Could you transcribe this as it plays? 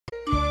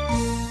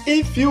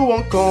If you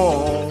want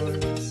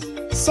coins,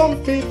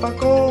 some FIFA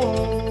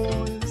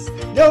coins,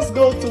 just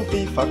go to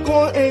FIFA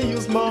Coin and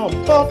use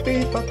Momo for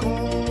FIFA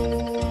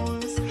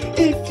coins.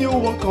 If you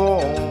want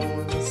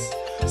coins,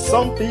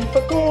 some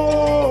FIFA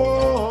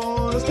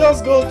coins,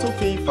 just go to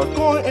FIFA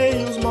Coin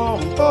and use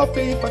Momo for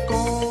FIFA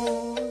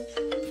coins.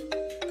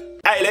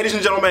 Hey ladies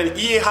and gentlemen,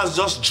 EA has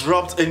just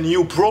dropped a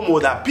new promo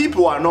that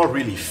people are not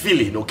really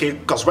feeling, okay?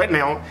 Because right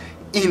now,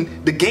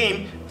 in the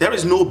game, there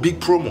is no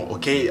big promo,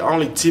 okay?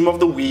 Only team of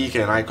the week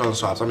and icon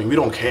swaps. I mean, we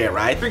don't care,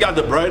 right? We got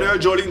the Brother,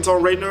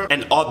 Jolinton Rainer,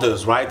 and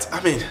others, right?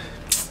 I mean,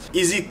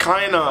 is it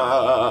kind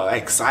of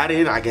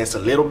exciting? I guess a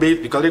little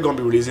bit, because they're gonna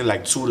be releasing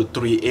like 2 to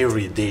 3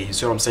 every day. You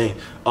see what I'm saying?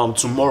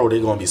 Tomorrow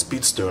they're gonna be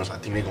speedsters. I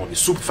think they're gonna be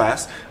super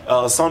fast.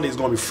 Sunday is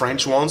gonna be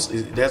French ones.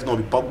 There's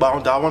gonna be Pogba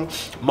on that one.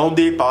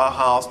 Monday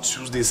Powerhouse,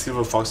 Tuesday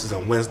Silver Foxes,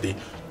 and Wednesday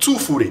 2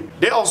 footed.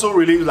 They also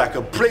released like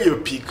a player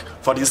pick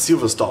for this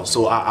silver star.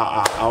 So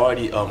I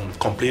already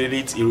completed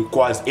it. It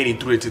requires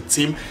 83 rated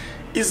team.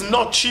 It's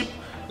not cheap.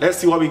 Let's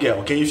see what we get,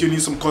 okay? If you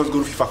need some coins,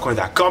 go to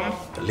FIFAcoin.com.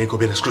 The link will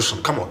be in the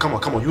description. Come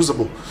on,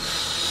 usable.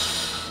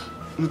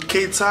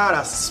 Keita,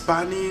 that's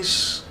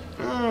Spanish.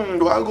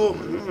 Do I go?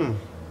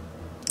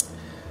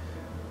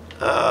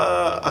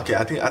 Okay,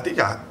 I think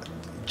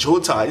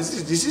Jota.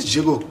 Is this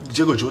Diego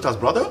Jota's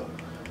brother?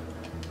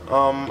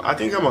 I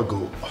think I'm gonna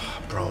go.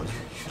 Oh, bro,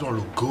 you don't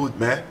look good,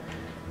 man.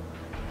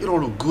 You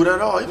don't look good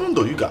at all. Even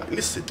though you got,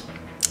 listen,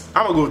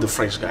 I'm gonna go with the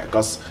French guy,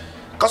 because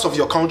of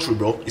your country,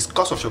 bro. It's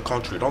because of your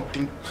country. Don't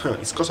think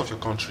it's because of your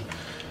country.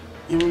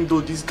 Even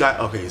though this guy,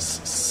 okay, is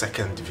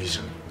 2nd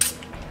division.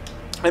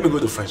 Let me go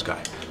with the French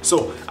guy.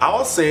 So I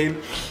was saying,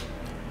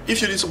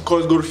 if you need some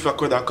coins, go to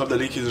FIFAcoin.com. The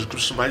link is in the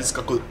description. My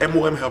discount code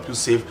MOM help you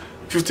save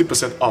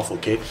 50% off,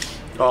 okay?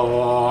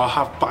 I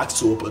have packs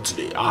to open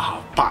today. I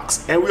have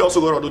packs, and we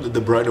also gotta do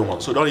the brighter one.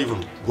 So don't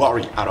even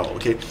worry at all,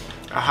 okay?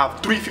 I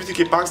have 3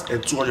 50k packs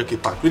and 200k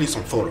packs. We need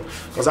some photo,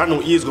 because I know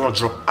he is gonna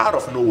drop out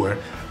of nowhere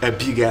a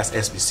big ass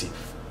SBC.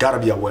 Gotta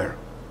be aware.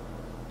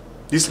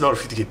 This is not a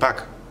 50k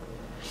pack.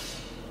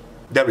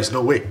 There is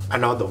no way.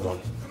 Another one.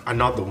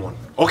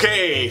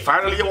 Okay,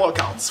 finally a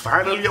walkout.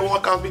 Finally a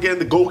walkout. We get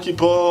the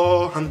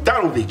goalkeeper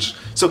Handanovic.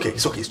 It's okay.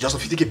 It's just a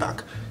 50k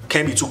pack.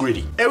 Can't be too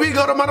greedy. And we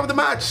got a man of the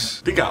match.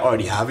 I think I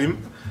already have him.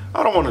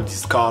 I don't want to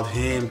discard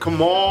him.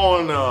 Come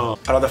on.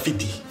 Another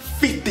 50.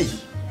 50.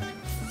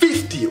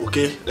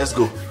 Okay, let's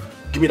go.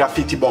 Give me that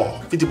 50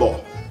 ball.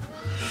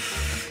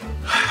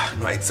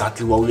 Not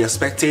exactly what we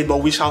expected,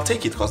 but we shall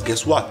take it, because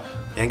guess what?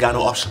 You ain't got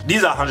no option.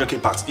 These are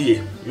 100k packs.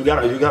 Yeah, you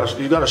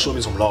gotta show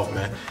me some love,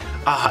 man.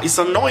 It's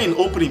annoying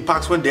opening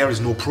packs when there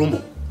is no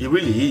promo. It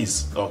really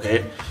is,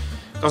 okay?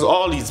 Because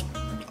all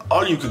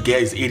you could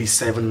get is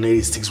 87,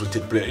 86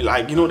 rated player.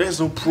 Like, you know, there's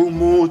no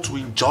promo to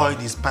enjoy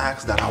these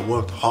packs that I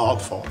worked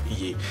hard for.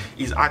 Yeah,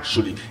 it's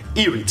actually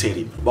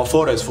irritating. But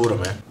photo is photo,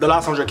 man. The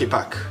last 100k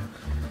pack.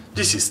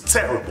 This is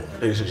terrible,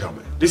 ladies and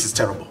gentlemen. This is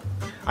terrible.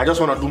 I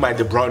just want to do my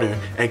De Bruyne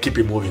and keep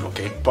it moving,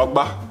 okay?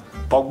 Pogba.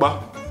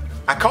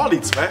 I called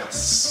it, man. As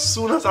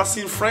soon as I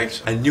seen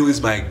French, I knew he's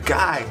my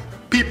guy.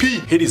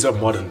 PP. He deserves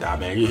more than that,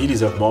 man. He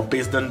deserves more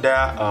pace than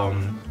that.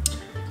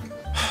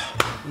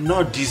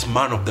 Not this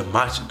man of the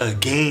match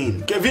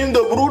again. Kevin De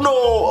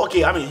Bruyne.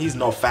 Okay, I mean, he's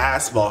not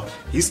fast, but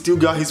he's still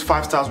got his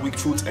 5 stars weak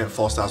foot and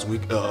 4 stars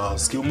weak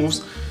skill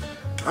moves.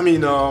 I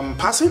mean,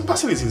 passing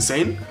is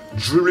insane.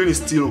 Dribbling is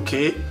still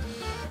okay.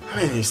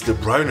 I mean, it's De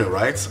Bruyne,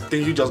 right? I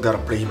think you just gotta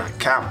play him at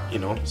camp, you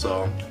know?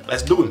 So,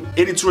 let's do it.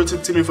 82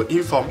 rated team for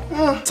inform.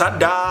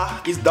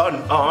 Tada! It's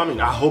done. I mean,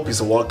 I hope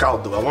it's a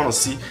walkout, though. I want to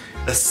see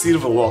a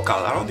silver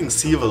walkout. I don't think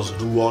silvers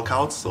do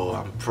walkouts, so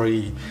I'm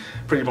pretty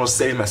much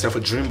saving myself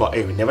a dream. But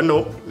hey, we never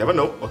know.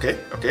 Okay,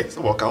 it's a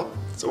walkout.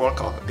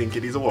 I think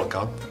it is a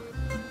walkout.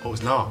 Oh,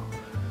 it's not.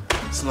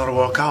 It's not a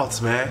walkout,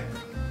 man.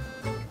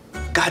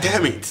 God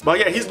damn it. But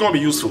yeah, he's gonna be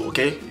useful,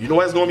 okay? You know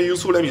what's gonna be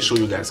useful? Let me show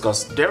you guys,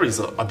 because there is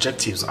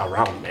objectives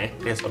around, man.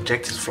 There's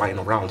objectives flying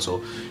around.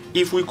 So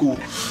if we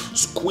could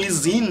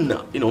squeeze in,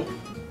 you know,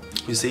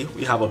 you see,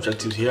 we have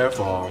objectives here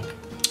for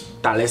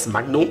Thales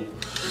Magno.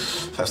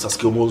 5-star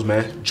skill moves,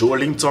 man.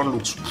 Jolinton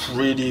looks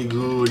pretty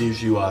good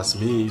if you ask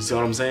me. You see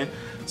what I'm saying?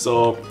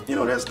 So, you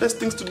know, there's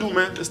things to do,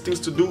 man. There's things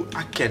to do.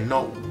 I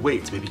cannot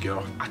wait, baby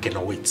girl. I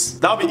cannot wait.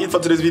 That'll be it for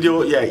today's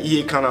video. Yeah,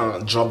 EA kind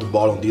of dropped the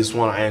ball on this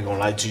one. I ain't gonna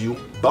lie to you.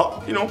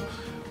 But, you know,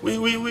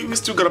 we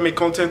still gotta make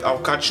content. I'll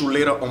catch you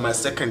later on my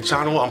 2nd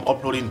channel. I'm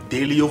uploading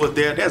daily over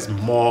there. There's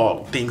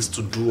more things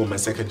to do on my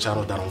 2nd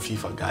channel than on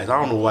FIFA, guys. I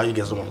don't know why you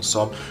guys don't want to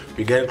sub.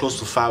 We're getting close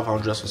to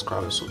 500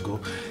 subscribers, so go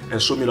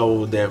and show me love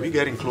over there. We're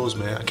getting close,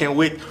 man. I can't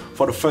wait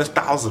for the first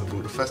 1,000,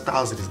 bro. The first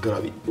 1,000 is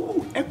gonna be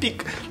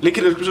epic. Link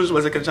in the description to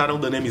my 2nd channel.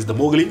 The name is The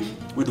Mowgli.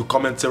 We do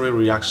commentary,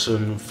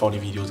 reaction, funny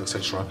videos,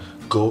 etc.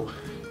 Go.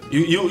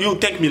 You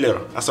thank me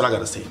later. That's all I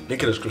gotta say.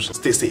 Link in the description.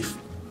 Stay safe.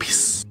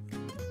 Peace.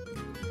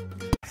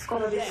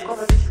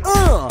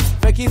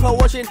 Thank you for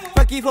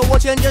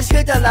watching, just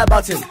hit the like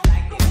button.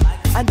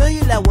 I know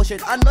you like watching,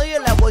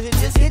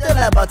 just hit the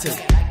like button.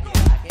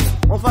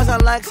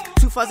 1,000 likes,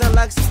 2,000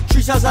 likes,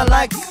 3,000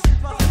 likes.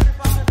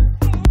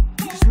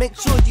 Just make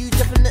sure you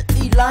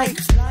definitely like.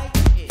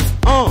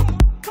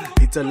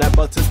 Hit the like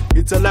button,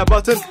 hit the like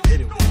button.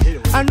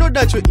 I know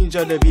that you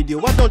enjoyed the video.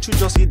 Why don't you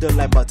just hit the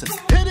like button?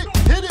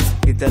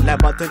 Hit the like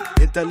button,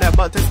 hit the like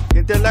button,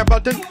 hit the like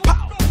button.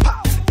 Pow,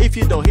 pow. If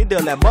you don't hit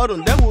the like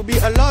button, there will be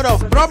a lot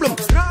of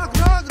problems.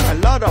 A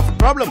lot of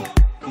problems.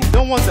 You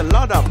don't want a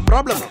lot of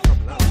problems.